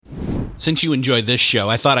Since you enjoy this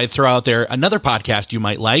show, I thought I'd throw out there another podcast you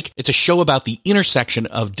might like. It's a show about the intersection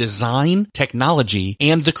of design, technology,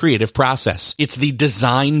 and the creative process. It's the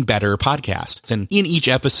Design Better podcast. And in each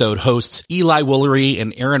episode, hosts Eli Woolery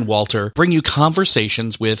and Aaron Walter bring you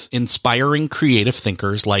conversations with inspiring creative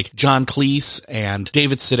thinkers like John Cleese and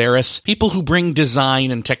David Sedaris, people who bring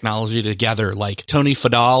design and technology together like Tony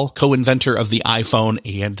Fadal, co-inventor of the iPhone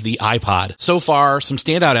and the iPod. So far, some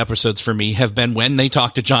standout episodes for me have been when they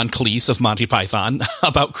talk to John Cleese of Monty Python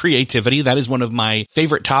about creativity. That is one of my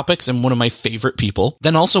favorite topics and one of my favorite people.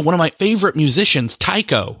 Then also one of my favorite musicians,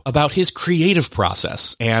 Tycho, about his creative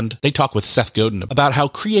process. And they talk with Seth Godin about how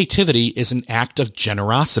creativity is an act of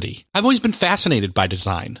generosity. I've always been fascinated by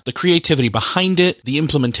design, the creativity behind it, the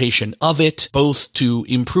implementation of it, both to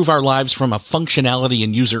improve our lives from a functionality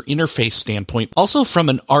and user interface standpoint, also from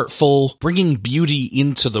an artful, bringing beauty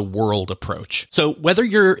into the world approach. So whether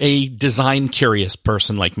you're a design curious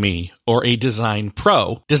person like me or a design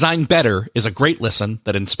pro, Design Better is a great listen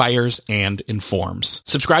that inspires and informs.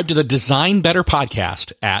 Subscribe to the Design Better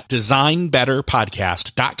podcast at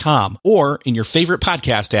designbetterpodcast.com or in your favorite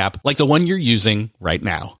podcast app like the one you're using right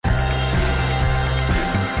now.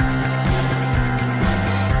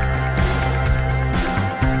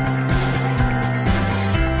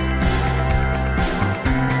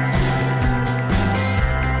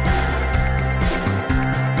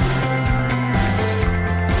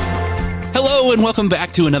 Hello and welcome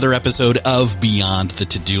back to another episode of Beyond the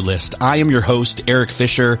To-Do List. I am your host, Eric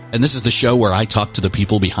Fisher, and this is the show where I talk to the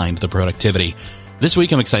people behind the productivity. This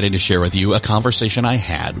week, I'm excited to share with you a conversation I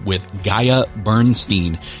had with Gaia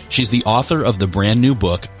Bernstein. She's the author of the brand new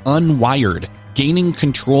book, Unwired, Gaining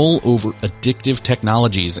Control Over Addictive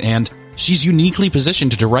Technologies, and she's uniquely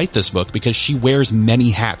positioned to write this book because she wears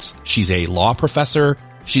many hats. She's a law professor.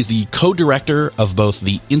 She's the co-director of both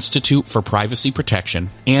the Institute for Privacy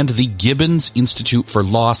Protection and the Gibbons Institute for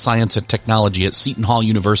Law, Science, and Technology at Seton Hall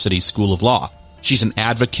University School of Law. She's an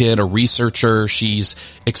advocate, a researcher. She's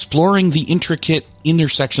exploring the intricate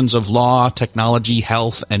intersections of law, technology,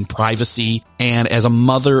 health, and privacy. And as a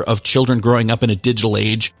mother of children growing up in a digital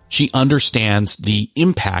age, she understands the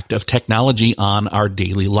impact of technology on our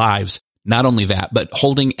daily lives. Not only that, but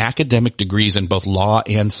holding academic degrees in both law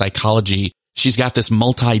and psychology, she's got this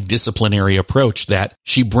multidisciplinary approach that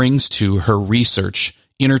she brings to her research,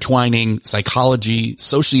 intertwining psychology,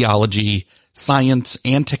 sociology, science,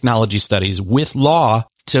 and technology studies with law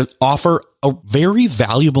to offer a very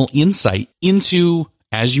valuable insight into,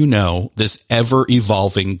 as you know, this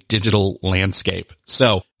ever-evolving digital landscape.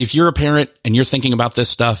 So if you're a parent and you're thinking about this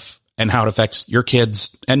stuff and how it affects your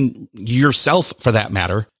kids and yourself for that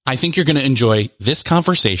matter, I think you're going to enjoy this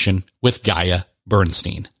conversation with Gaia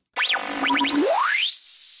Bernstein.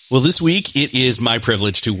 Well, this week, it is my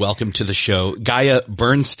privilege to welcome to the show Gaia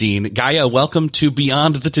Bernstein. Gaia, welcome to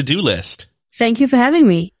Beyond the To-Do List. Thank you for having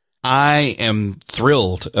me. I am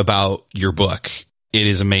thrilled about your book. It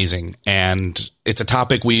is amazing. And it's a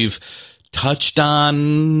topic we've touched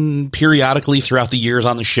on periodically throughout the years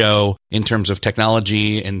on the show in terms of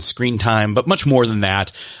technology and screen time, but much more than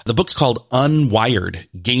that. The book's called Unwired,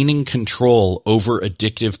 Gaining Control Over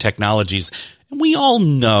Addictive Technologies. And we all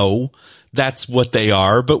know that's what they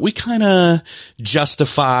are, but we kind of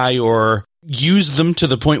justify or use them to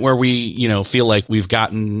the point where we, feel like we've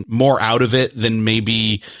gotten more out of it than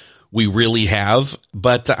maybe we really have.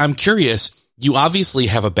 But I'm curious, you obviously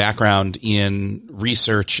have a background in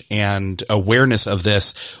research and awareness of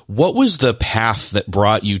this. What was the path that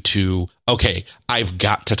brought you to, okay, I've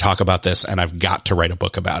got to talk about this and I've got to write a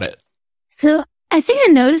book about it? So I think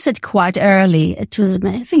I noticed it quite early. It was,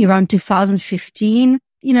 I think, around 2015.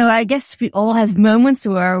 I guess we all have moments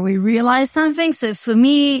where we realize something. So for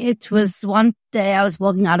me, it was one day I was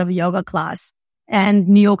walking out of a yoga class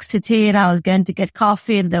in New York City and I was going to get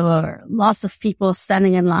coffee and there were lots of people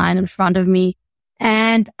standing in line in front of me.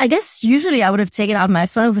 And I guess usually I would have taken out my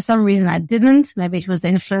phone. For some reason I didn't. Maybe it was the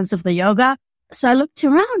influence of the yoga. So I looked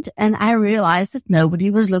around and I realized that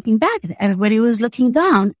nobody was looking back. Everybody was looking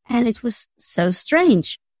down and it was so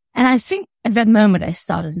strange. And I think at that moment, I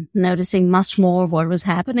started noticing much more of what was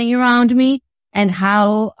happening around me and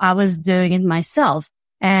how I was doing it myself.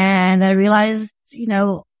 And I realized,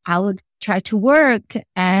 I would try to work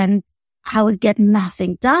and I would get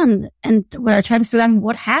nothing done. And when I tried to figure out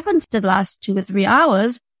what happened for the last 2 or 3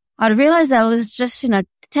 hours, I realized I was just,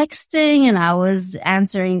 texting and I was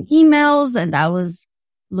answering emails and I was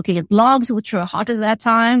looking at blogs, which were hot at that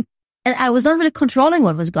time. And I was not really controlling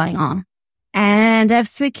what was going on. And I have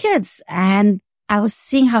 3 kids and I was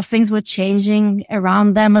seeing how things were changing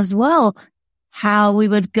around them as well. How we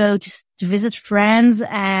would go to visit friends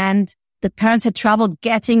and the parents had trouble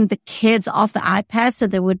getting the kids off the iPad so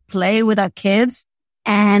they would play with our kids,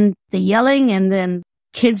 and the yelling, and then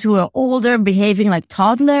kids who are older behaving like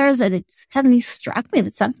toddlers. And it suddenly struck me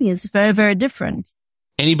that something is very, very different.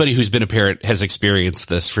 Anybody who's been a parent has experienced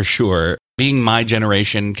this for sure. Being my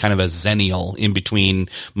generation, kind of a zennial in between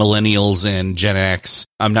millennials and Gen X,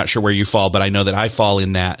 I'm not sure where you fall, but I know that I fall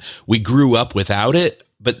in that. We grew up without it,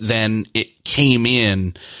 but then it came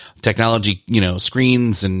in, technology,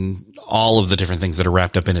 screens and all of the different things that are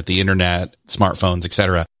wrapped up in it, the internet, smartphones,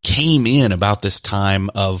 etc., came in about this time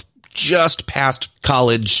of just past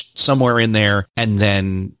college, somewhere in there, and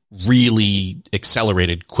then really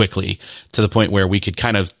accelerated quickly to the point where we could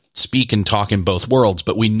kind of speak and talk in both worlds.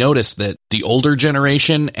 But we noticed that the older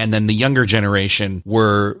generation and then the younger generation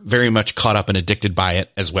were very much caught up and addicted by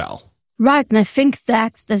it as well. Right. And I think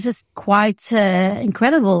that this is quite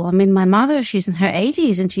incredible. I mean, my mother, she's in her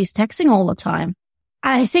 80s and she's texting all the time.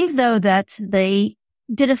 I think, though, that they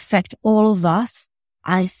did affect all of us.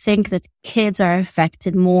 I think that kids are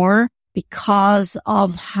affected more because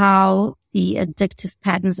of how the addictive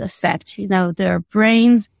patterns affect, their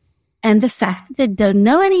brains, and the fact that they don't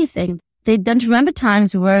know anything. They don't remember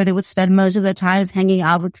times where they would spend most of their time hanging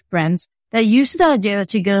out with friends. They're used to the idea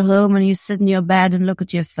that you go home and you sit in your bed and look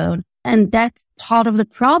at your phone. And that's part of the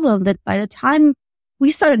problem, that by the time we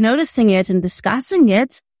started noticing it and discussing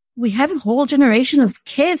it, we have a whole generation of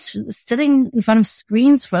kids sitting in front of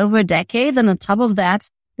screens for over a decade. And on top of that,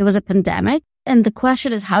 there was a pandemic. And the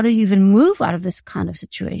question is, how do you even move out of this kind of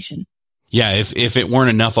situation? Yeah, if it weren't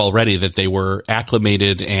enough already that they were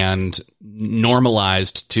acclimated and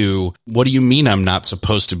normalized to, what do you mean I'm not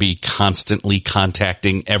supposed to be constantly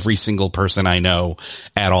contacting every single person I know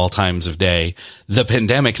at all times of day? The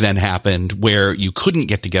pandemic then happened where you couldn't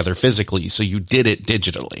get together physically, so you did it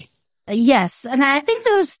digitally. Yes. And I think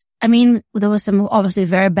there was some obviously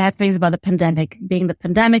very bad things about the pandemic, being the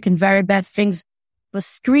pandemic, and very bad things was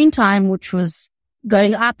screen time, which was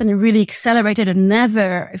going up, and it really accelerated and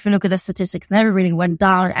never, if you look at the statistics, never really went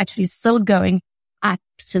down. Actually still going up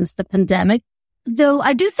since the pandemic. Though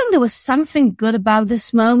I do think there was something good about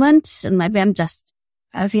this moment, and maybe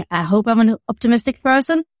I hope I'm an optimistic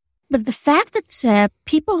person, but the fact that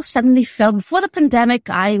people suddenly felt, before the pandemic,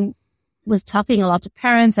 I was talking a lot to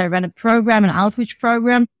parents. I ran an outreach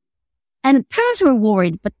program, and parents were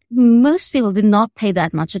worried, but most people did not pay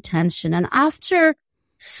that much attention. And after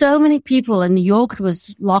so many people in New York,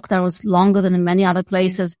 lockdown was longer than in many other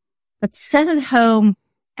places, but sat at home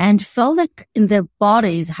and felt like in their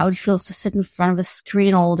bodies how it feels to sit in front of a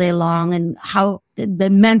screen all day long and how they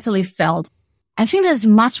mentally felt. I think there's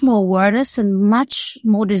much more awareness and much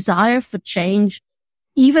more desire for change,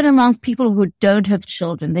 even among people who don't have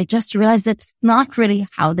children. They just realize that's not really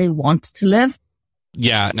how they want to live.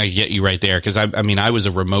 Yeah, I get you right there. Because I was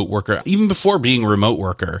a remote worker. Even before being a remote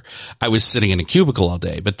worker, I was sitting in a cubicle all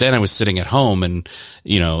day. But then I was sitting at home and,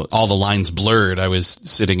 all the lines blurred. I was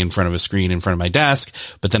sitting in front of a screen in front of my desk.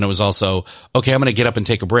 But then it was also, okay, I'm going to get up and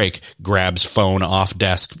take a break. Grabs phone off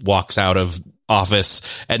desk, walks out of office,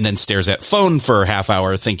 and then stares at phone for a half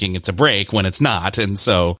hour thinking it's a break when it's not. And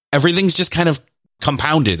so everything's just kind of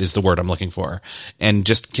compounded is the word I'm looking for, and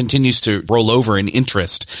just continues to roll over in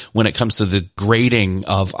interest when it comes to the grading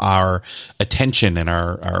of our attention and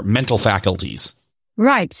our mental faculties.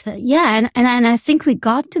 Right. Yeah. And I think we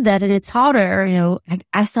got to that, and it's harder.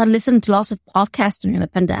 I started listening to lots of podcasts during the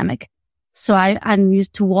pandemic. So I'm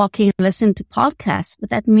used to walking and listening to podcasts,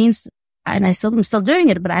 but that means, and I'm still doing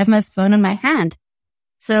it, but I have my phone in my hand.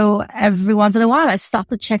 So every once in a while I stop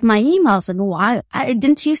to check my emails, and why I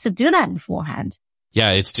didn't used to do that beforehand.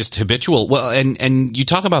 Yeah, it's just habitual. Well, and you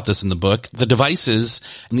talk about this in the book. The devices,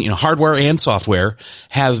 hardware and software,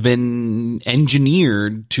 have been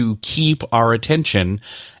engineered to keep our attention.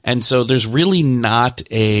 And so there's really not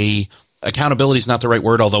accountability is not the right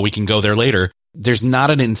word, although we can go there later. There's not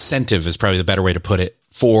an incentive, is probably the better way to put it,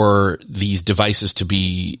 for these devices to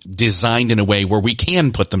be designed in a way where we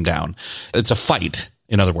can put them down. It's a fight,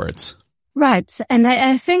 in other words. Right. And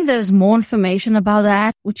I think there's more information about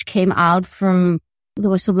that, which came out from the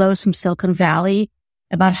whistleblowers from Silicon Valley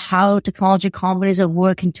about how technology companies are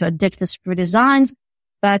working to addictive redesigns.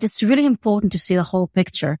 But it's really important to see the whole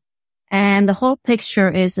picture. And the whole picture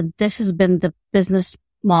is that this has been the business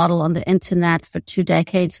model on the internet for 2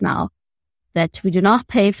 decades now, that we do not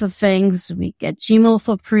pay for things. We get Gmail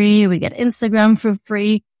for free. We get Instagram for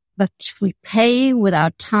free, but we pay with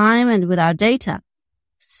our time and with our data.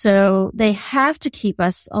 So they have to keep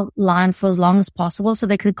us online for as long as possible so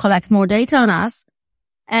they could collect more data on us.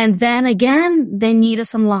 And then again, they need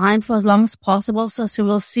us online for as long as possible. So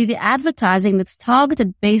we'll see the advertising that's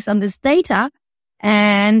targeted based on this data.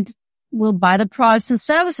 And will buy the products and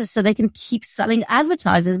services so they can keep selling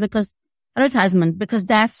advertisement because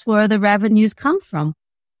that's where the revenues come from.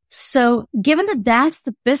 So given that that's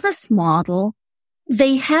the business model,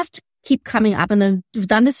 they have to keep coming up, and they've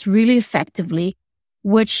done this really effectively,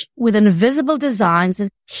 which with invisible designs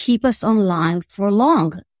that keep us online for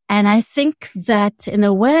long. And I think that in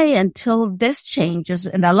a way, until this changes,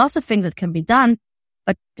 and there are lots of things that can be done,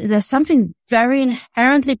 but there's something very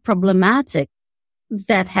inherently problematic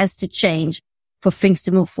that has to change for things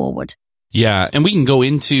to move forward. Yeah. And we can go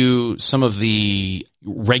into some of the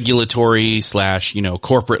regulatory /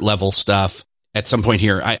 corporate level stuff at some point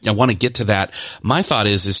here. I want to get to that. My thought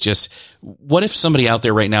is just, what if somebody out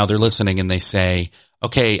there right now, they're listening and they say,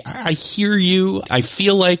 okay, I hear you. I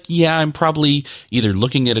feel like, yeah, I'm probably either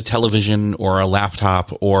looking at a television or a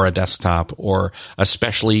laptop or a desktop or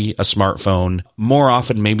especially a smartphone more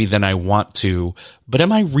often maybe than I want to, but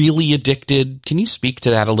am I really addicted? Can you speak to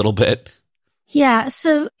that a little bit? Yeah.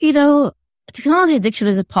 So, technology addiction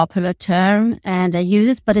is a popular term and I use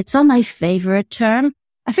it, but it's not my favorite term.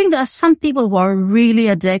 I think there are some people who are really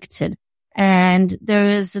addicted, and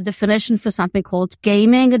there is a definition for something called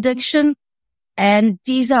gaming addiction. And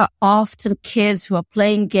these are often kids who are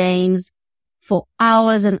playing games for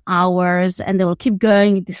hours and hours, and they will keep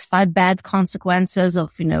going despite bad consequences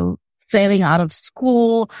of, failing out of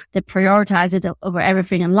school. They prioritize it over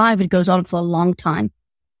everything in life. It goes on for a long time.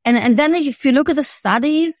 And then if you look at the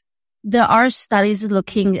studies, there are studies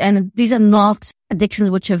looking, and these are not addictions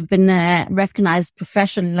which have been recognized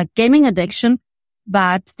professionally, like gaming addiction,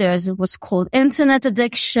 but there's what's called internet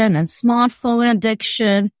addiction and smartphone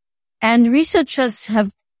addiction. And researchers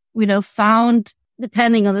have, found,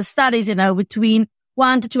 depending on the studies, between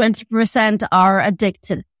 1 to 20% are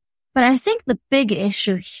addicted. But I think the big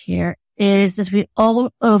issue here is that we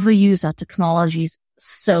all overuse our technologies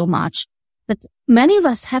so much that many of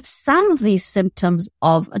us have some of these symptoms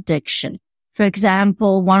of addiction. For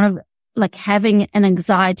example, like having an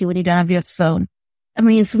anxiety when you don't have your phone. I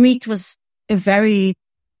mean, for me, it was a very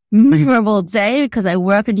memorable day because I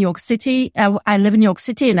work in New York City. I live in New York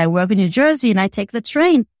City and I work in New Jersey, and I take the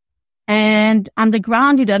train. And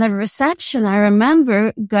underground, you don't have a reception. I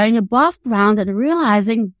remember going above ground and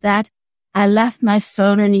realizing that I left my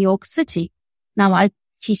phone in New York City. Now I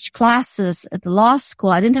teach classes at the law school.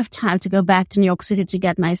 I didn't have time to go back to New York City to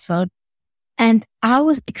get my phone. And I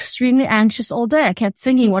was extremely anxious all day. I kept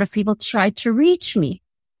thinking, what if people tried to reach me?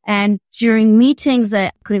 And during meetings,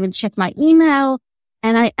 I couldn't even check my email.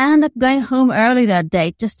 And I ended up going home early that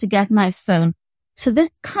day just to get my phone. So this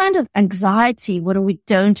kind of anxiety when we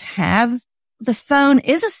don't have the phone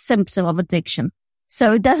is a symptom of addiction.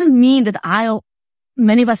 So it doesn't mean that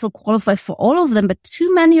many of us will qualify for all of them, but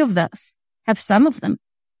too many of us have some of them.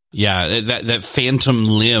 Yeah, that phantom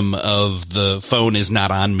limb of the phone is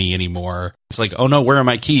not on me anymore. It's like, oh no, where are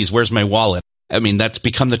my keys? Where's my wallet? I mean, that's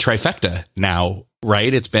become the trifecta now,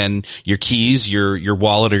 right? It's been your keys, your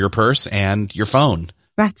wallet or your purse, and your phone.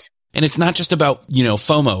 Right. And it's not just about,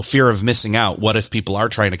 FOMO, fear of missing out. What if people are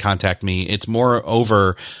trying to contact me? It's more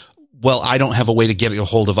over, well, I don't have a way to get a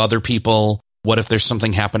hold of other people. What if there's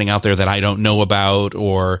something happening out there that I don't know about?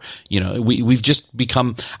 Or, we've just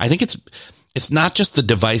become, I think it's not just the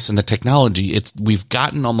device and the technology. We've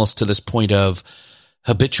gotten almost to this point of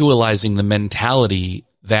habitualizing the mentality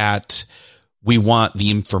that we want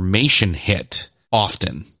the information hit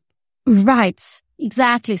often. Right.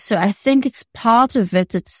 Exactly. So I think it's part of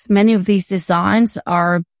it. It's many of these designs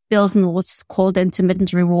are built in what's called the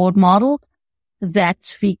intermittent reward model,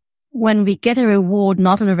 that when we get a reward,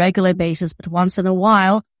 not on a regular basis, but once in a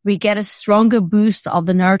while, we get a stronger boost of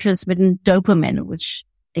the neurotransmitter dopamine, which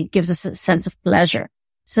it gives us a sense of pleasure.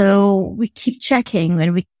 So we keep checking,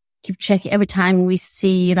 and we keep checking every time we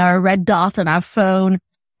see a red dot on our phone,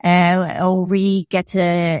 or we get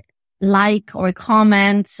a like or a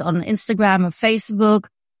comment on Instagram or Facebook.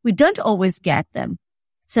 We don't always get them.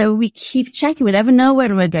 So we keep checking. We never know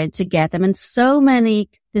when we're going to get them. And so many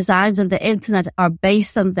designs on the internet are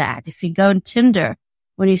based on that. If you go on Tinder,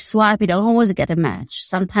 when you swipe, you don't always get a match.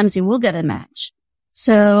 Sometimes you will get a match.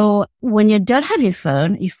 So when you don't have your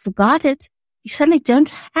phone, you forgot it, you suddenly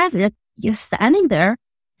don't have it. You're standing there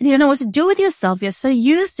and you don't know what to do with yourself. You're so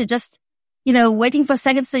used to just, waiting for a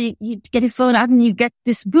second so you get your phone out and you get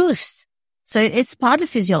this boost. So it's part of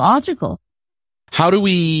physiological. How do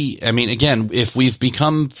we, again, if we've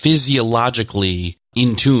become physiologically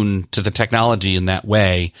in tune to the technology in that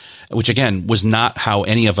way, which again was not how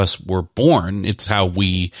any of us were born. It's how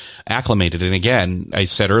we acclimated. And again, I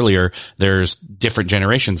said earlier, there's different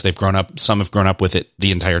generations. They've grown up. Some have grown up with it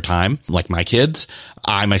the entire time, like my kids.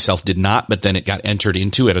 I myself did not, but then it got entered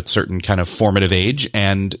into at a certain kind of formative age.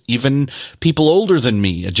 And even people older than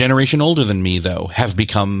me, a generation older than me, though, have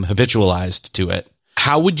become habitualized to it.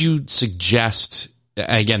 How would you suggest?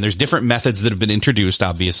 Again, there's different methods that have been introduced,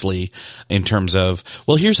 obviously, in terms of,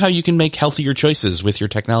 well, here's how you can make healthier choices with your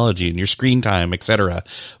technology and your screen time, et cetera.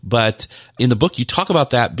 But in the book, you talk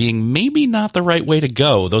about that being maybe not the right way to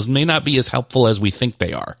go. Those may not be as helpful as we think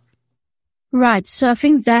they are. Right. So I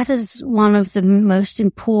think that is one of the most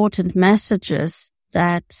important messages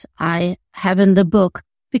that I have in the book,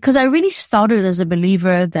 because I really started as a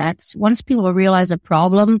believer that once people realize a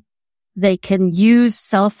problem, they can use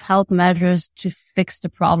self-help measures to fix the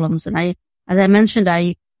problems. And as I mentioned,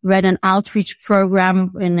 I read an outreach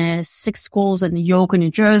program in 6 schools in New York and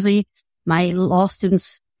New Jersey. My law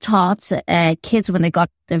students taught kids when they got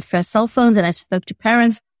their first cell phones, and I spoke to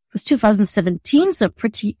parents. It was 2017, so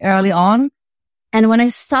pretty early on. And when I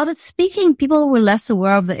started speaking, people were less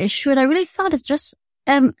aware of the issue, and I really thought it's just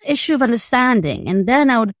an issue of understanding. And then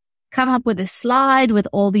I would come up with a slide with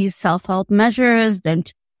all these self-help measures.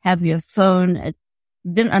 Don't have your phone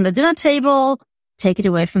on the dinner table, take it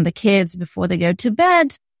away from the kids before they go to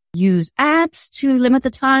bed, use apps to limit the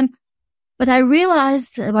time. But I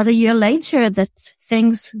realized about a year later that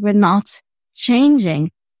things were not changing.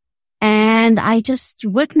 And I just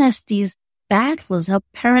witnessed these battles, how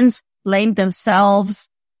parents blamed themselves.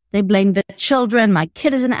 They blamed the children. My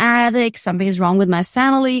kid is an addict. Something is wrong with my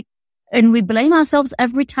family. And we blame ourselves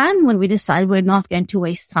every time when we decide we're not going to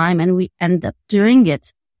waste time, and we end up doing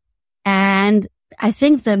it. And I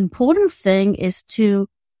think the important thing is to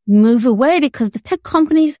move away, because the tech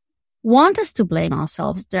companies want us to blame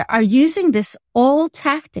ourselves. They are using this old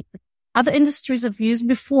tactic that other industries have used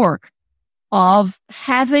before of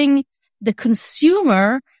having the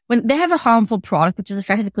consumer, when they have a harmful product, which is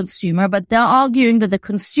affecting the consumer, but they're arguing that the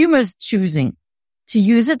consumer is choosing to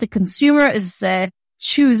use it. The consumer is is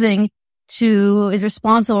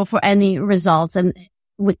responsible for any results. And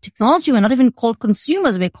with technology, we're not even called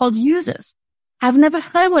consumers, we're called users. I've never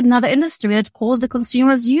heard of another industry that calls the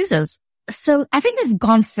consumers users. So I think they've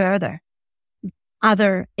gone further,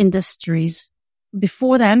 other industries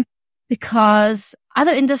before them, because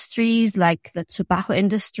other industries like the tobacco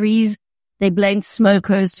industries, they blamed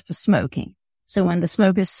smokers for smoking. So when the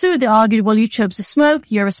smokers sued, they argued, well, you chose to smoke,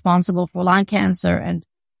 you're responsible for lung cancer and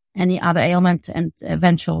any other ailment and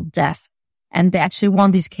eventual death. And they actually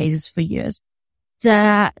won these cases for years.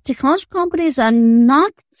 The technology companies are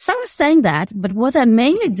not, some are saying that, but what they're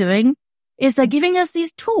mainly doing is they're giving us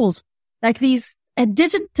these tools, like these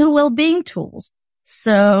digital well-being tools.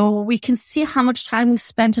 So we can see how much time we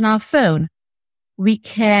spent on our phone. We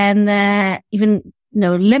can even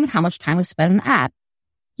limit how much time we spend on an app.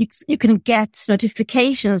 You can get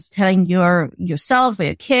notifications telling yourself or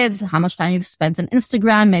your kids how much time you've spent on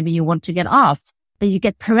Instagram. Maybe you want to get off. You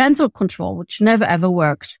get parental control, which never ever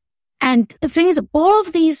works. And the thing is, all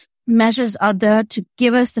of these measures are there to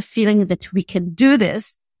give us the feeling that we can do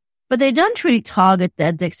this, but they don't really target the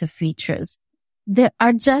addictive features. They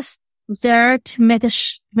are just there to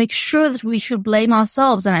make sure that we should blame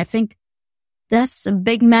ourselves. And I think that's a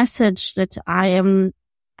big message that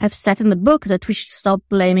I've said in the book, that we should stop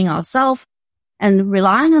blaming ourselves and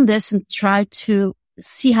relying on this and try to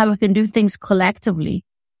see how we can do things collectively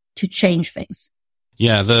to change things.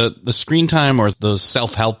 Yeah, the screen time or those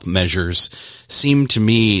self-help measures seem to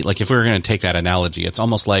me like, if we were going to take that analogy, it's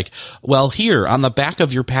almost like, well, here on the back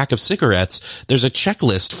of your pack of cigarettes, there's a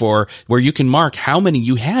checklist for where you can mark how many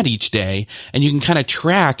you had each day, and you can kind of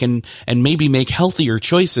track and maybe make healthier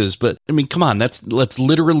choices. But I mean, come on, that's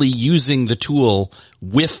literally using the tool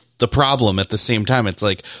with the problem at the same time. It's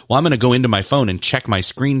like, well, I'm going to go into my phone and check my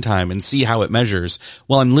screen time and see how it measures.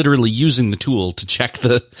 Well, I'm literally using the tool to check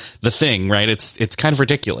the thing, right? It's kind of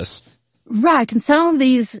ridiculous. Right. And some of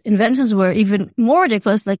these inventions were even more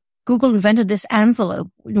ridiculous. Like Google invented this envelope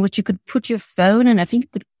in which you could put your phone, and I think you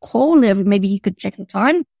could call, maybe you could check the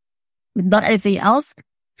time, but not anything else.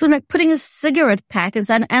 So like putting a cigarette pack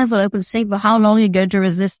inside an envelope and saying, well, how long are you going to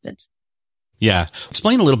resist it? Yeah.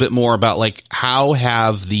 Explain a little bit more about like how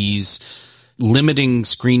have these limiting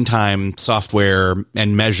screen time software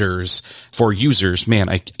and measures for users, man,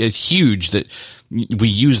 it's huge that we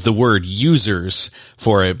use the word users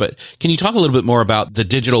for it, but can you talk a little bit more about the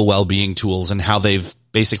digital well-being tools and how they've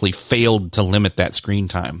basically failed to limit that screen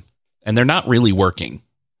time? And they're not really working.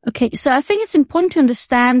 Okay, so I think it's important to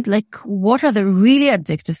understand, like, what are the really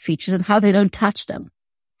addictive features and how they don't touch them.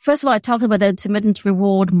 First of all, I talked about the intermittent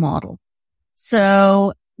reward model.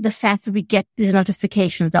 So the fact that we get these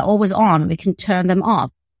notifications, they're always on, we can turn them off.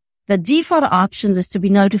 The default options is to be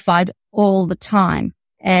notified all the time.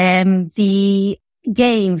 And the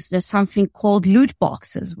games, there's something called loot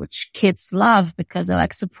boxes, which kids love because they're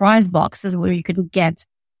like surprise boxes where you can get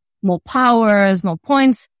more powers, more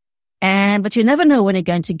points. But you never know when you're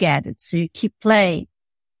going to get it. So you keep playing.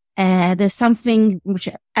 There's something which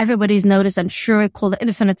everybody's noticed, I'm sure, called the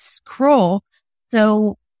infinite scroll.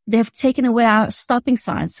 So they've taken away our stopping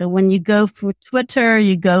signs. So when you go through Twitter,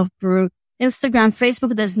 you go through Instagram,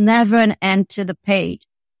 Facebook, there's never an end to the page.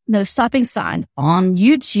 No stopping sign. On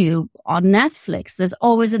YouTube, on Netflix, there's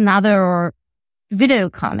always another video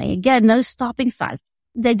coming. Again, no stopping signs.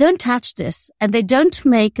 They don't touch this, and they don't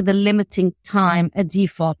make the limiting time a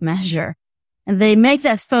default measure. And they make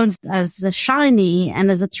their phones as shiny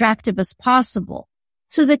and as attractive as possible.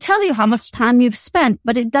 So they tell you how much time you've spent,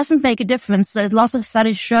 but it doesn't make a difference. There's lots of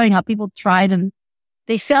studies showing how people tried and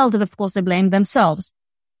they failed, and of course they blamed themselves.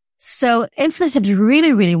 So if they had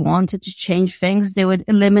really, really wanted to change things, they would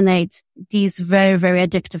eliminate these very, very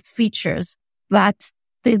addictive features. But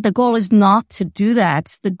the goal is not to do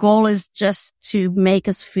that. The goal is just to make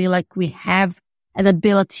us feel like we have an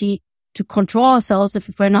ability to control ourselves.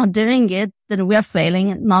 If we're not doing it, then we're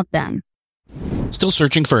failing, not them. Still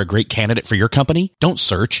searching for a great candidate for your company? Don't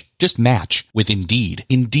search, just match with Indeed.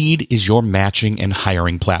 Indeed is your matching and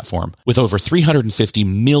hiring platform with over 350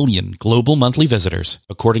 million global monthly visitors,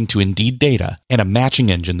 according to Indeed data, and a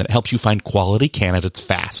matching engine that helps you find quality candidates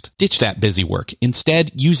fast. Ditch that busy work.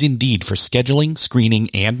 Instead, use Indeed for scheduling, screening,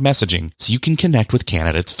 and messaging so you can connect with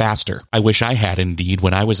candidates faster. I wish I had Indeed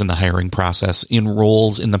when I was in the hiring process in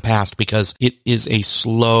roles in the past, because it is a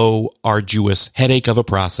slow, arduous headache of a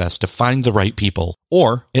process to find the right people.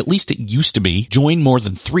 Or, at least it used to be. Join more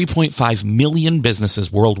than 3.5 million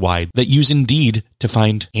businesses worldwide that use Indeed to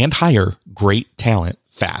find and hire great talent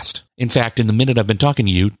fast. In fact, in the minute I've been talking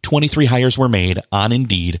to you, 23 hires were made on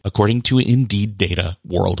Indeed, according to Indeed data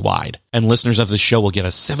worldwide. And listeners of this show will get a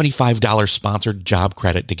 $75 sponsored job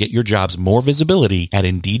credit to get your jobs more visibility at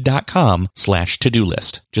Indeed.com/to-do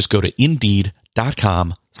list. Just go to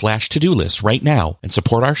Indeed.com/to-do list right now and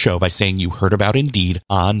support our show by saying you heard about Indeed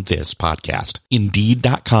on this podcast.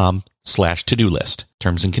 Indeed.com/to-do list.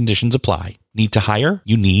 Terms and conditions apply. Need to hire?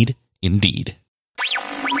 You need Indeed.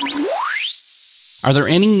 Are there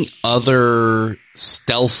any other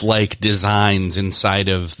stealth-like designs inside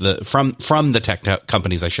of from the tech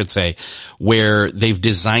companies, I should say, where they've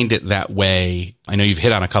designed it that way? I know you've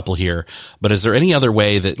hit on a couple here, but is there any other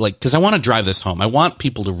way that, like, because I want to drive this home. I want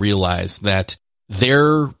people to realize that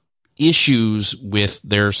their issues with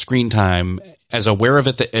their screen time, as aware of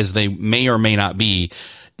it as they may or may not be,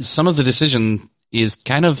 some of the decision is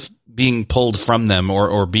kind of being pulled from them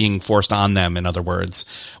or being forced on them, in other words.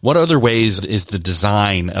 What other ways is the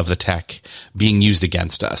design of the tech being used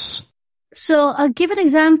against us? So I'll give an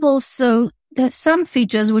example. So there's some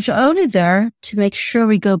features which are only there to make sure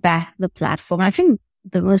we go back to the platform. I think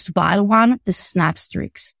the most vile one is snap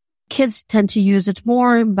streaks. Kids tend to use it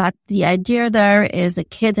more, but the idea there is a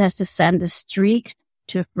kid has to send a streak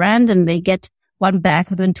to a friend and they get one back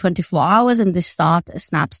within 24 hours and they start a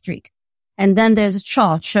snap streak. And then there's a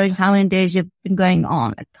chart showing how many days you've been going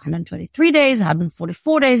on, like 123 days,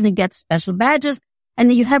 144 days, and you get special badges. And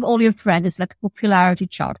then you have all your friends. It's like a popularity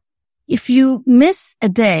chart. If you miss a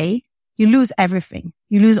day, you lose everything.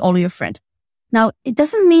 You lose all your friends. Now, it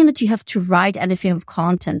doesn't mean that you have to write anything of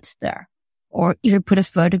content there or even put a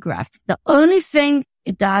photograph. The only thing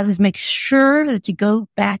it does is make sure that you go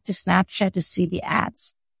back to Snapchat to see the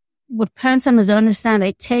ads. What parents don't understand,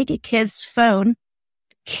 they take a kid's phone.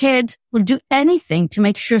 Kid will do anything to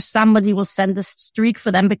make sure somebody will send this streak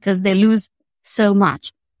for them because they lose so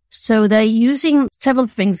much. So they're using several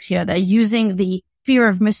things here. They're using the fear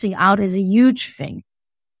of missing out as a huge thing.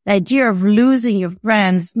 The idea of losing your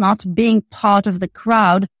friends, not being part of the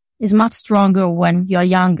crowd, is much stronger when you're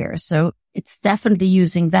younger. So it's definitely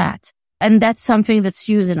using that. And that's something that's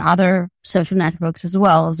used in other social networks as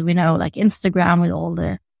well, as we know, like Instagram with all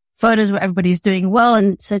the photos where everybody's doing well,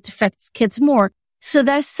 and so it affects kids more. So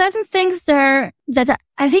there's certain things there that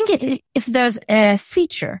I think if there's a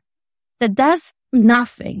feature that does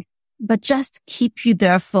nothing but just keep you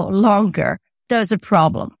there for longer, there's a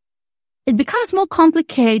problem. It becomes more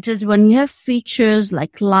complicated when you have features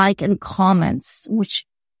like and comments, which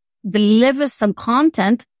deliver some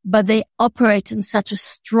content, but they operate in such a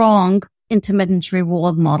strong intermittent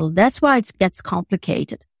reward model. That's why it gets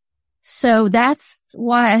complicated. So that's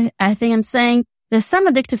why I think I'm saying there's some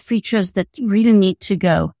addictive features that really need to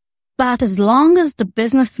go. But as long as the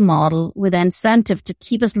business model with the incentive to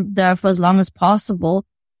keep us there for as long as possible,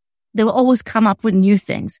 they will always come up with new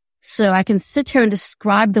things. So I can sit here and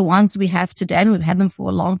describe the ones we have today, and we've had them for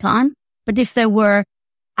a long time. But if they were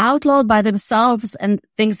outlawed by themselves and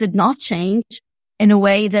things did not change in a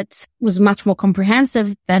way that was much more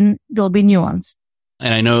comprehensive, then there'll be new ones.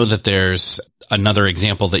 And I know that there's another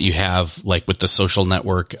example that you have, like with the social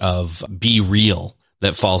network of Be Real,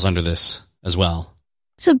 that falls under this as well.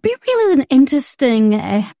 So Be Real is an interesting,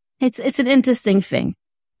 it's an interesting thing,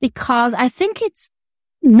 because I think it's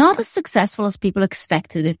not as successful as people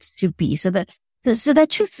expected it to be. So there are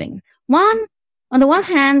two things. One, on the one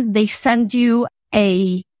hand, they send you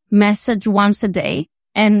a message once a day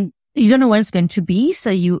and you don't know when it's going to be. So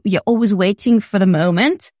you're always waiting for the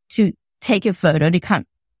moment to take a photo. You can't.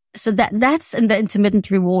 So that's in the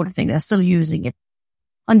intermittent reward thing. They're still using it.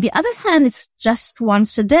 On the other hand, it's just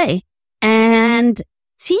once a day. And it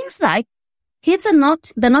seems like kids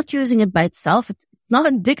they're not using it by itself. It's not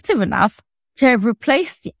addictive enough to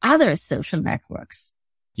replace the other social networks.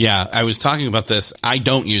 Yeah, I was talking about this. I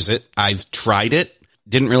don't use it. I've tried it.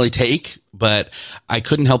 Didn't really take, but I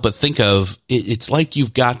couldn't help but think of it's like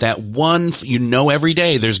you've got that one, every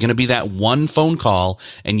day there's going to be that one phone call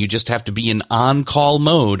and you just have to be in on-call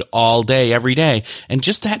mode all day, every day. And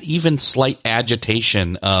just that even slight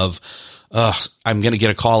agitation of, I'm going to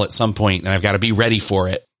get a call at some point and I've got to be ready for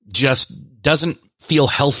it, just doesn't feel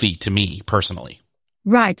healthy to me personally.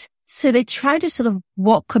 Right. So they try to sort of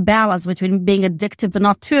walk a balance between being addictive but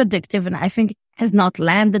not too addictive, and I think has not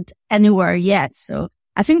landed anywhere yet. So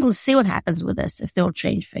I think we'll see what happens with this, if they'll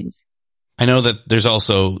change things. I know that there's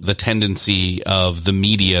also the tendency of the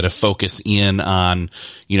media to focus in on,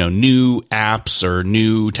 new apps or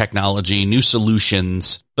new technology, new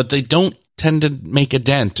solutions, but they don't tend to make a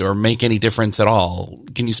dent or make any difference at all.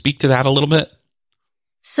 Can you speak to that a little bit?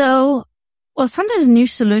 So, well, sometimes new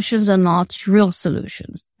solutions are not real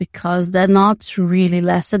solutions because they're not really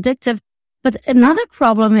less addictive. But another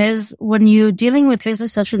problem is when you're dealing with Facebook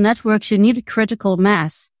social networks, you need a critical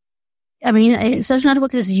mass. I mean, a social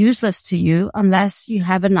network is useless to you unless you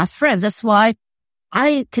have enough friends. That's why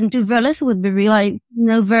I can do very little with Be Real. I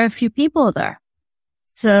know very few people there.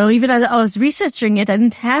 So even as I was researching it, I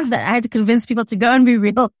didn't have that. I had to convince people to go and Be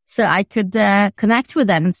Real so I could connect with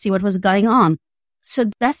them and see what was going on. So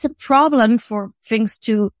that's a problem for things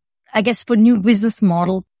to, I guess, for new business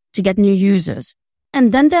model to get new users.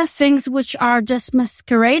 And then there are things which are just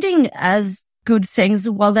masquerading as good things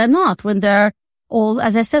while they're not, when they're all,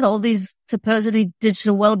 as I said, all these supposedly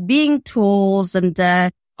digital well-being tools and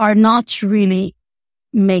are not really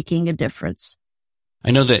making a difference.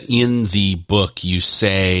 I know that in the book you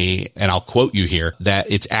say, and I'll quote you here, that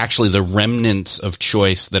it's actually the remnants of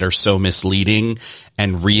choice that are so misleading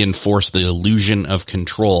and reinforce the illusion of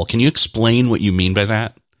control. Can you explain what you mean by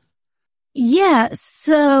that? Yeah.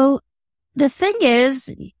 So the thing is,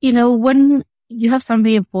 when you have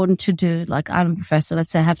something important to do, like I'm a professor, let's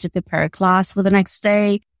say I have to prepare a class for the next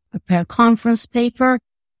day, prepare a conference paper,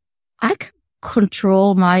 I can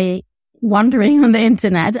control my wandering on the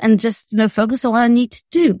internet and just, focus on what I need to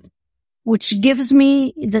do, which gives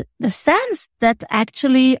me the sense that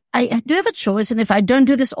actually I do have a choice. And if I don't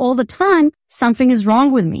do this all the time, something is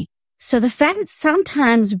wrong with me. So the fact that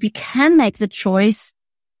sometimes we can make the choice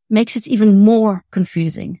makes it even more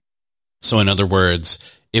confusing. So in other words,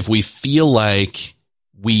 if we feel like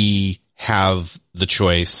we have the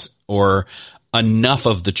choice or enough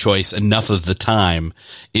of the choice, enough of the time,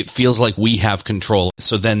 it feels like we have control.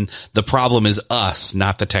 So then the problem is us,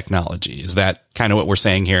 not the technology. Is that kind of what we're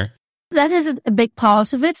saying here? That is a big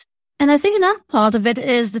part of it. And I think another part of it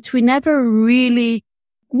is that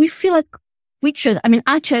we feel like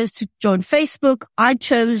I chose to join Facebook. I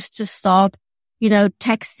chose to start,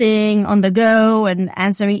 texting on the go and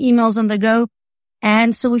answering emails on the go.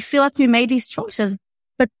 And so we feel like we made these choices,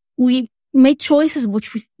 but we made choices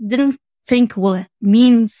which we didn't think will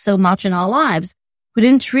mean so much in our lives. We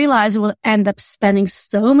didn't realize we'll end up spending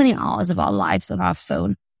so many hours of our lives on our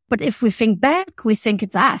phone. But if we think back, we think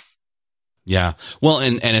it's us. Yeah. Well,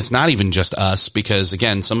 and it's not even just us, because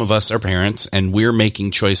again, some of us are parents and we're making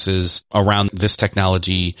choices around this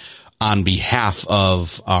technology on behalf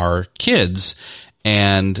of our kids.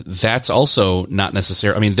 And that's also not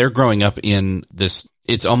necessary. I mean, they're growing up in this,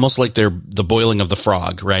 it's almost like they're the boiling of the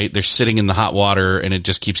frog, right? They're sitting in the hot water and it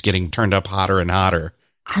just keeps getting turned up hotter and hotter.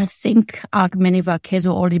 I think many of our kids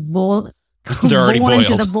are already boiled. They're already boiled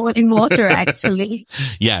into the boiling water, actually.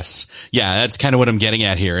 Yes. Yeah. That's kind of what I'm getting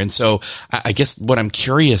at here. And so I guess what I'm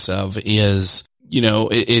curious of is,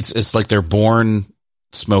 it's like they're born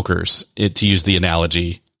smokers, to use the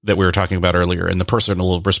analogy that we were talking about earlier, and the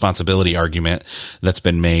personal responsibility argument that's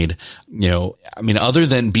been made. I mean, other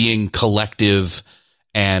than being collective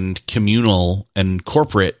and communal and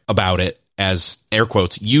corporate about it as air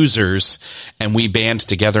quotes users, and we band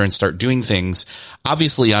together and start doing things,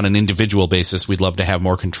 obviously on an individual basis, we'd love to have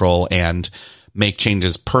more control and make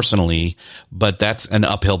changes personally, but that's an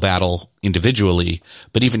uphill battle individually.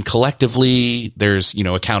 But even collectively, there's,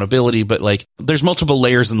 accountability, but like there's multiple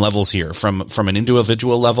layers and levels here from an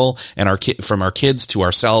individual level and from our kids to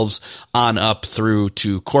ourselves on up through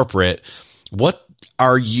to corporate. What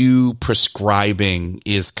are you prescribing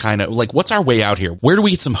is kind of like, what's our way out here? Where do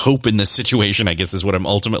we get some hope in this situation, I guess is what I'm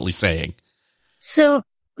ultimately saying. So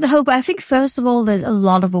the hope, I think, first of all, there's a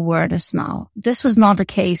lot of awareness now. This was not the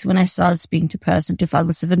case when I started speaking to parents in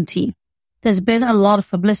 2017. There's been a lot of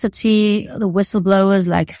publicity, the whistleblowers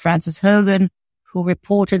like Frances Hogan, who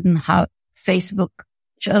reported on how Facebook,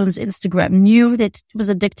 which owns Instagram, knew that it was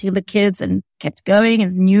addicting the kids and kept going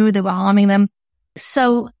and knew they were harming them.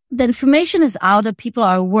 So the information is out that people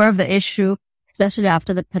are aware of the issue, especially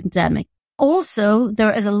after the pandemic. Also,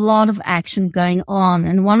 there is a lot of action going on.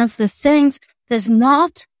 And one of the things, there's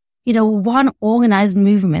not, one organized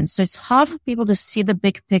movement. So it's hard for people to see the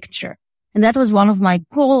big picture. And that was one of my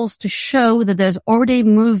goals, to show that there's already a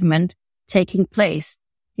movement taking place.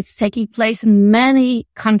 It's taking place in many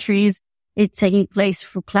countries. It's taking place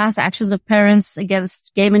through class actions of parents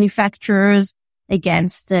against game manufacturers,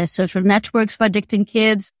 against social networks for addicting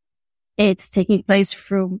kids. It's taking place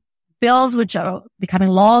through bills, which are becoming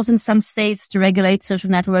laws in some states to regulate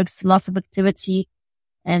social networks, lots of activity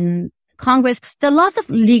in Congress. There are lots of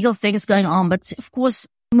legal things going on, but of course,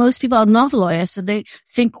 most people are not lawyers, so they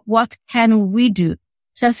think, what can we do?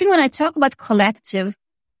 So I think when I talk about collective,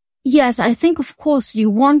 yes, I think, of course, you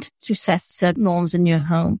want to set certain norms in your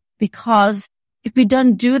home, because if we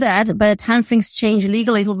don't do that, by the time things change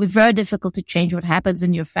legally, it will be very difficult to change what happens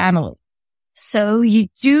in your family. So you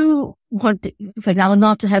do want, for example,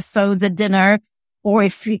 not to have phones at dinner, or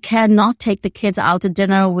if you cannot take the kids out to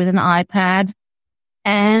dinner with an iPad.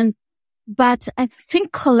 But I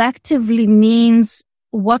think collectively means,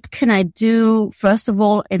 what can I do, first of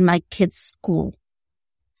all, in my kids' school?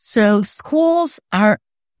 So schools are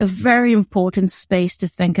a very important space to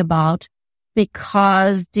think about,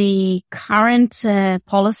 because the current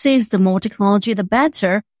policies, the more technology, the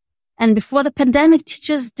better. And before the pandemic,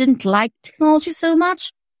 teachers didn't like technology so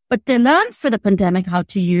much, but they learned for the pandemic how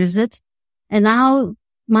to use it. And now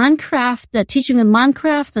Minecraft, they're teaching in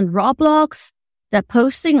Minecraft and Roblox, they're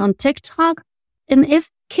posting on TikTok. And if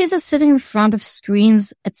kids are sitting in front of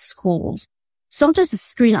screens at schools, it's not just the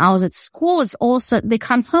screen hours at school, it's also they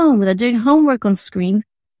come home, they're doing homework on screen.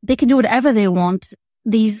 They can do whatever they want.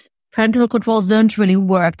 These parental controls don't really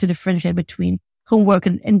work to differentiate between homework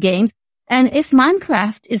and games. And if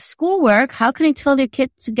Minecraft is schoolwork, how can you tell your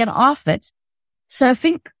kid to get off it? So I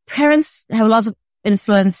think parents have lots of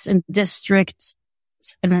influence in districts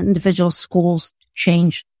and individual schools to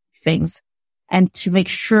change things and to make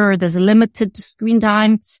sure there's a limited screen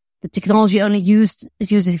time. The technology only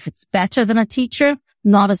is used if it's better than a teacher,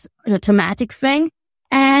 not as an automatic thing.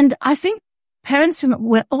 And I think parents,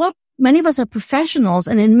 many of us are professionals,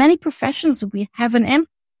 and in many professions we have an impact.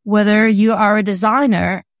 Whether you are a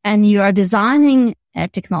designer and you are designing a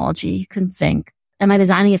technology, you can think, am I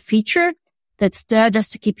designing a feature that's there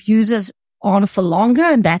just to keep users on for longer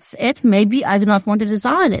and that's it? Maybe I do not want to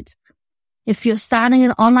design it. If you're starting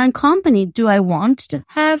an online company, do I want to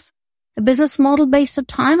have a business model based on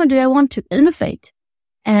time, or do I want to innovate?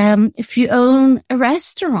 If you own a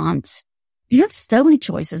restaurant, you have so many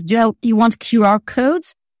choices. Do you want QR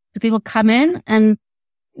codes? Do people come in and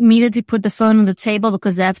immediately put the phone on the table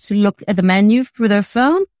because they have to look at the menu through their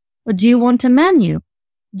phone? Or do you want a menu?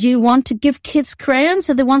 Do you want to give kids crayons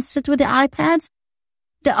so they want to sit with the iPads?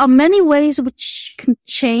 There are many ways which can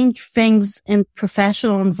change things in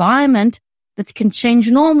professional environment that can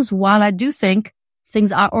change norms, while I do think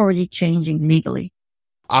things are already changing legally.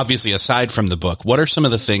 Obviously, aside from the book, what are some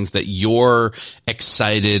of the things that you're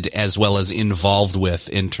excited as well as involved with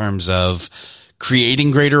in terms of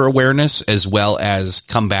creating greater awareness as well as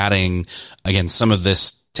combating, again, some of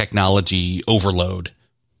this technology overload?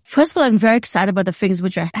 First of all, I'm very excited about the things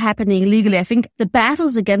which are happening legally. I think the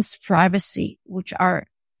battles against privacy, which have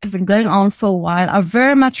been going on for a while, are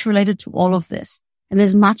very much related to all of this. And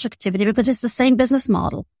there's much activity because it's the same business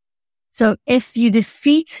model. So if you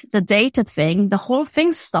defeat the data thing, the whole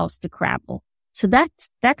thing starts to crumble. So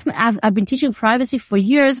I've been teaching privacy for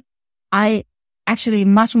years. I actually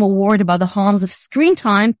much more worried about the harms of screen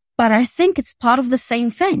time, but I think it's part of the same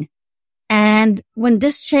thing. And when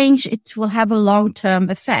this change, it will have a long-term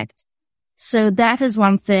effect. So that is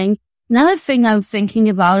one thing. Another thing I'm thinking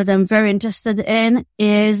about, I'm very interested in,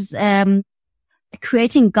 is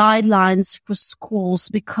creating guidelines for schools,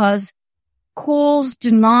 because schools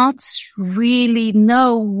do not really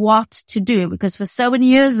know what to do, because for so many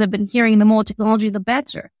years they've been hearing the more technology, the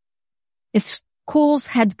better. If schools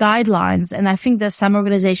had guidelines, and I think there's some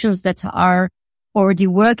organizations that are already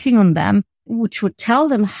working on them, which would tell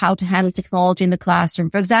them how to handle technology in the classroom.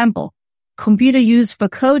 For example, computer use for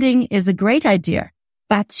coding is a great idea,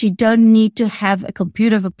 but you don't need to have a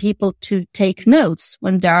computer for people to take notes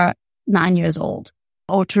when they're 9 years old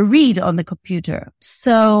or to read on the computer.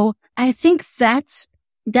 So I think that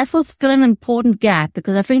will fill an important gap,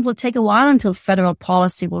 because I think it will take a while until federal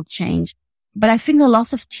policy will change. But I think a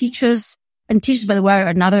lot of teachers, and teachers, by the way, are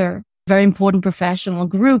another very important professional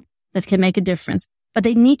group that can make a difference, but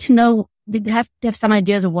they need to know, they have to have some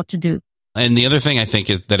ideas of what to do. And the other thing I think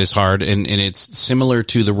that is hard, and it's similar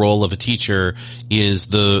to the role of a teacher, is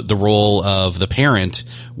the role of the parent,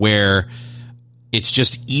 where it's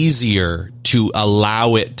just easier to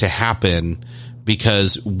allow it to happen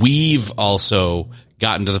because we've also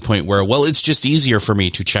gotten to the point where, well, it's just easier for me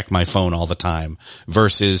to check my phone all the time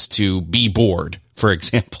versus to be bored, for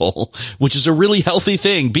example, which is a really healthy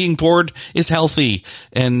thing. Being bored is healthy,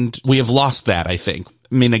 and we have lost that, I think.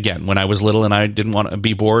 I mean, again, when I was little and I didn't want to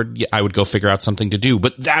be bored, I would go figure out something to do.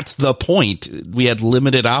 But that's the point. We had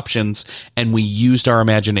limited options and we used our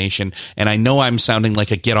imagination. And I know I'm sounding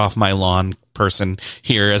like a get off my lawn person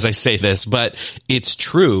here as I say this, but it's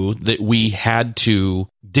true that we had to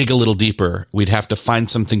dig a little deeper. We'd have to find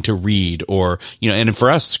something to read, or, and for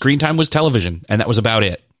us, screen time was television, and that was about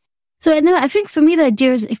it. So I think for me, the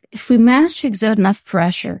idea is if we manage to exert enough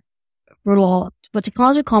pressure for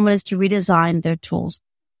technology companies to redesign their tools,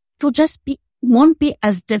 it will won't be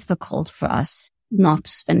as difficult for us not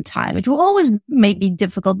to spend time. It will always may be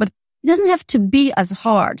difficult, but it doesn't have to be as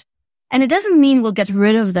hard. And it doesn't mean we'll get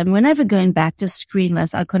rid of them. We're never going back to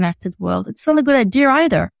screenless, our connected world. It's not a good idea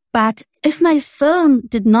either. But if my phone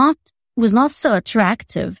was not so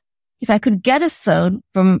attractive, if I could get a phone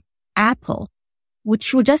from Apple,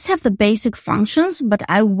 which would just have the basic functions, but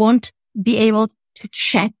I won't be able to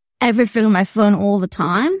check everything on my phone all the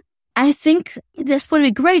time, I think this would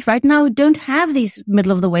be great. Right now, we don't have these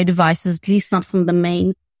middle-of-the-way devices, at least not from the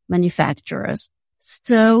main manufacturers.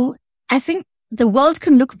 So I think the world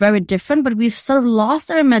can look very different, but we've sort of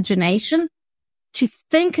lost our imagination to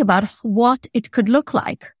think about what it could look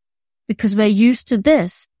like, because we're used to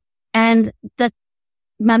this. And that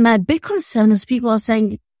my big concern is people are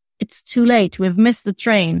saying it's too late. We've missed the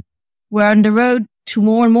train. We're on the road to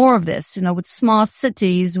more and more of this, with smart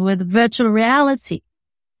cities, with virtual reality.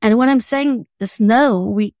 And when I'm saying this, no,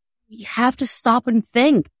 we have to stop and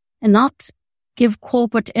think and not give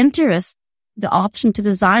corporate interests the option to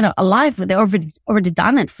design a life. They've already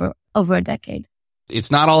done it for over a decade.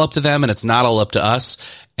 It's not all up to them, and it's not all up to us,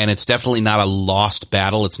 and it's definitely not a lost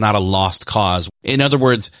battle. It's not a lost cause. In other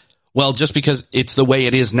words, well, just because it's the way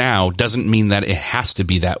it is now doesn't mean that it has to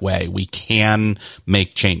be that way. We can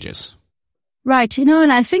make changes. Right.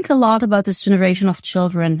 And I think a lot about this generation of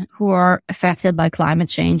children who are affected by climate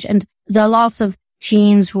change. And there are lots of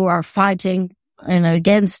teens who are fighting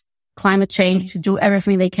against climate change to do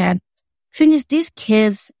everything they can. The thing is, these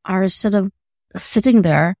kids are sort of sitting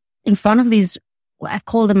there in front of these, I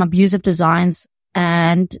call them abusive designs.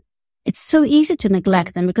 And it's so easy to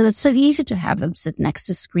neglect them because it's so easy to have them sit next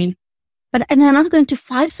to the screen. And they're not going to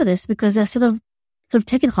fight for this because they're sort of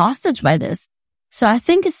taken hostage by this. So I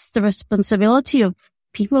think it's the responsibility of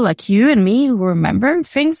people like you and me who remember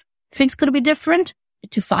things could be different,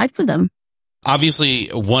 to fight for them. Obviously,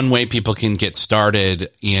 one way people can get started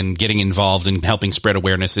in getting involved in helping spread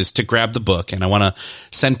awareness is to grab the book. And I want to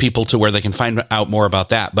send people to where they can find out more about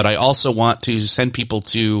that. But I also want to send people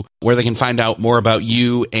to where they can find out more about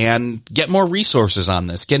you and get more resources on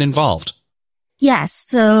this, get involved. Yes.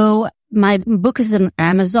 So my book is on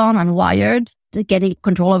Amazon, on Wired, Getting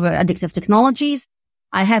Control Over Addictive Technologies.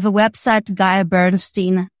 I have a website,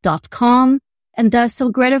 GaiaBernstein.com. And there are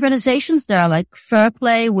some great organizations there, like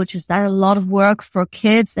Fairplay, which is done a lot of work for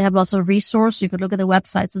kids. They have lots of resources. You could look at the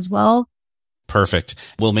websites as well. Perfect.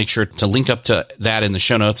 We'll make sure to link up to that in the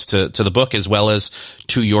show notes to the book as well as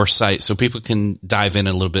to your site so people can dive in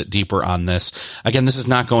a little bit deeper on this. Again, this is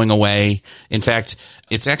not going away. In fact,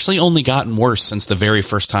 it's actually only gotten worse since the very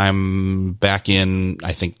first time back in,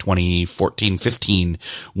 I think, 2014, 15,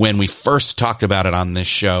 when we first talked about it on this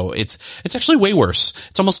show. It's actually way worse.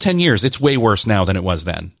 It's almost 10 years. It's way worse now than it was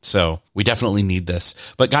then. So we definitely need this.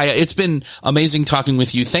 But Gaia, it's been amazing talking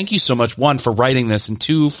with you. Thank you so much, one, for writing this, and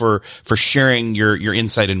two, for sharing your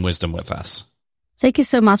insight and wisdom with us. Thank you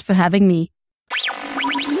so much for having me.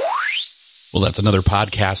 Well, that's another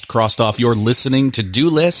podcast crossed off your listening to-do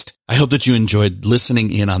list. I hope that you enjoyed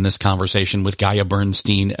listening in on this conversation with Gaia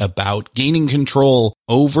Bernstein about gaining control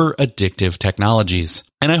over addictive technologies.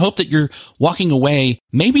 And I hope that you're walking away,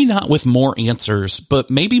 maybe not with more answers, but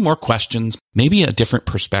maybe more questions, maybe a different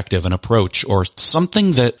perspective and approach, or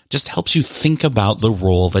something that just helps you think about the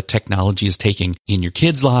role that technology is taking in your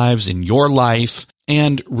kids' lives, in your life,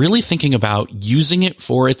 and really thinking about using it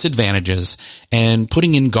for its advantages and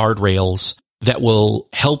putting in guardrails that will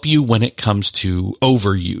help you when it comes to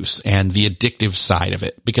overuse and the addictive side of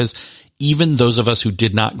it. Because even those of us who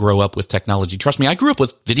did not grow up with technology, trust me, I grew up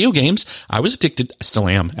with video games. I was addicted, I still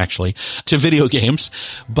am actually, to video games.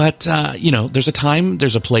 But, there's a time,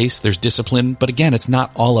 there's a place, there's discipline. But again, it's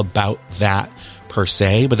not all about that per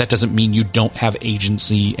se, but that doesn't mean you don't have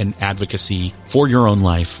agency and advocacy for your own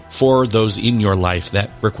life, for those in your life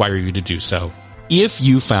that require you to do so. If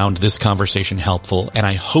you found this conversation helpful, and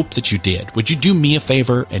I hope that you did, would you do me a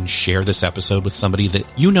favor and share this episode with somebody that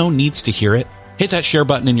you know needs to hear it? Hit that share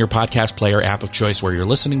button in your podcast player app of choice where you're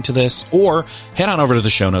listening to this, or head on over to the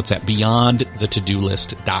show notes at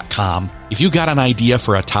beyondthetodolist.com. If you got an idea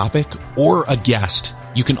for a topic or a guest,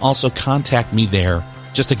 you can also contact me there.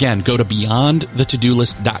 Just again, go to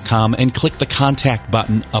beyondthetodolist.com and click the contact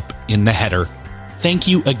button up in the header. Thank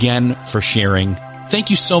you again for sharing. Thank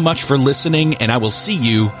you so much for listening, and I will see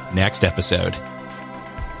you next episode.